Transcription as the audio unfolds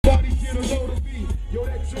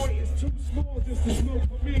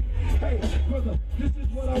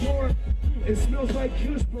want. It smells like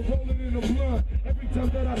Kush, but rolling in a blunt. Every time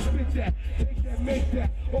that I spit that, take that, make that.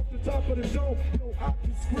 Off the top of the dome, yo, I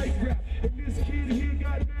can scrape rap. And this kid here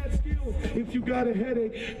got mad skills. If you got a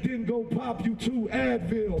headache, then go pop you 2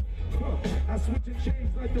 Advil. I switch and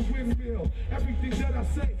change like the windmill. Everything that I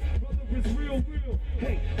say, brother, is real, real.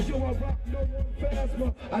 Hey, yo, I rock no one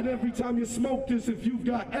phasma. And every time you smoke this, if you've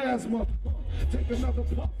got asthma, take another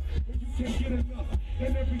puff when you can't get enough.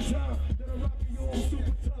 And every time that I rock you, I'm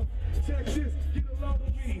super tough. Check this, get along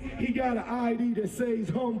with me. He got an ID that says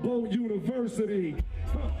Humboldt University.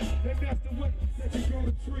 And that's the way that you grow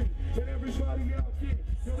the tree. And everybody out there,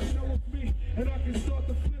 yo, they know it's me. And I can start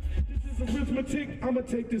the flip. This is arithmetic. I'ma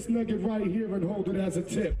take this nugget right here and hold it as a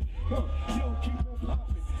tip. Yo, keep on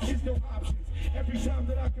popping. There's no options. Every time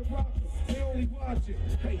that I can rock them, they only watch it.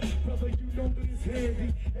 Hey, brother, you know that it's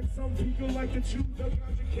handy. And some people like to chew the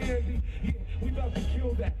ganja candy. Yeah, we about to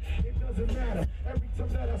kill that. It doesn't matter. Every time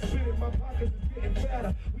that I spit it, my pockets is getting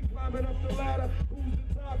fatter. We climbing up the ladder. Who's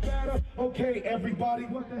the top batter? Okay, everybody,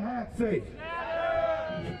 what the hat say?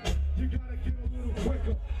 You gotta get a little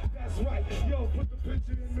quicker. That's right. Yo, put the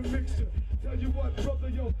picture in the mixture. Tell you what, brother,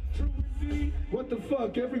 yo, true indeed. What the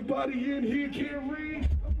fuck? Everybody in here can't read?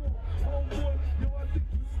 Come on, homeboy. Yo, I think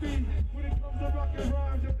you Steve. When it comes to rockin'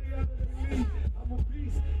 rhymes, yo, they other than me. I'm a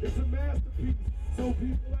beast. It's a masterpiece. So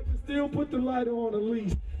people like to still put the lighter on a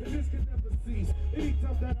leash. And this can never cease.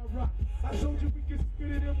 Anytime that I rock, I told you we can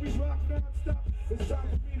spit it and we rock non-stop. It's time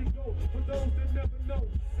for me to go. For those that never know,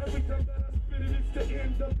 every time that I spit it, it's the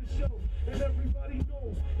end of the show. And everybody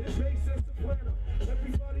knows it's bass and soprano.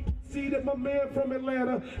 Everybody can see that my man from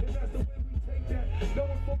Atlanta. And that's the way we take that.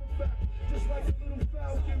 Knowing for a fact, just like a little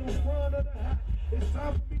falcon on front of the hat. It's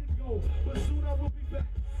time for me to go, but soon I will be back.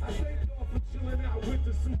 I thank y'all for chilling out with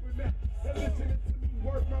the Superman and listening to me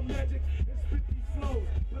work my magic and spit these flows.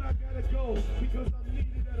 But I gotta go because I'm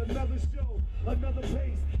needed at another show, another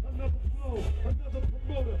pace, another flow, another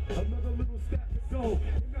promoter, another little stack to go.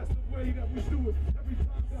 And that's the way that we do it every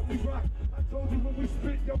time that we rock. I told you when we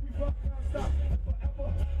spit, yo, we rock non-stop and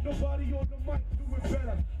forever. Nobody on the mic do it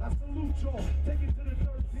better. I salute y'all, take it to the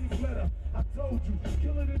 13th letter. I told you,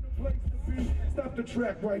 kill it in the place to be. Stop the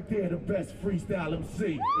track right there, the best freestyle MC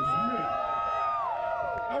is me.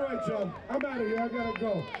 All right, y'all, I'm out of here, I gotta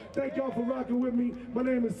go. Thank y'all for rocking with me. My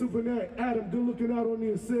name is Supernet. Adam, good looking out on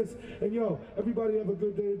the assist. And yo, everybody have a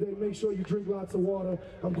good day today. Make sure you drink lots of water.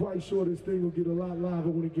 I'm quite sure this thing will get a lot liver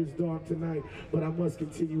when it gets dark tonight, but I must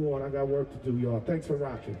continue on. I got work to do, y'all. Thanks for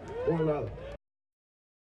rocking. One love.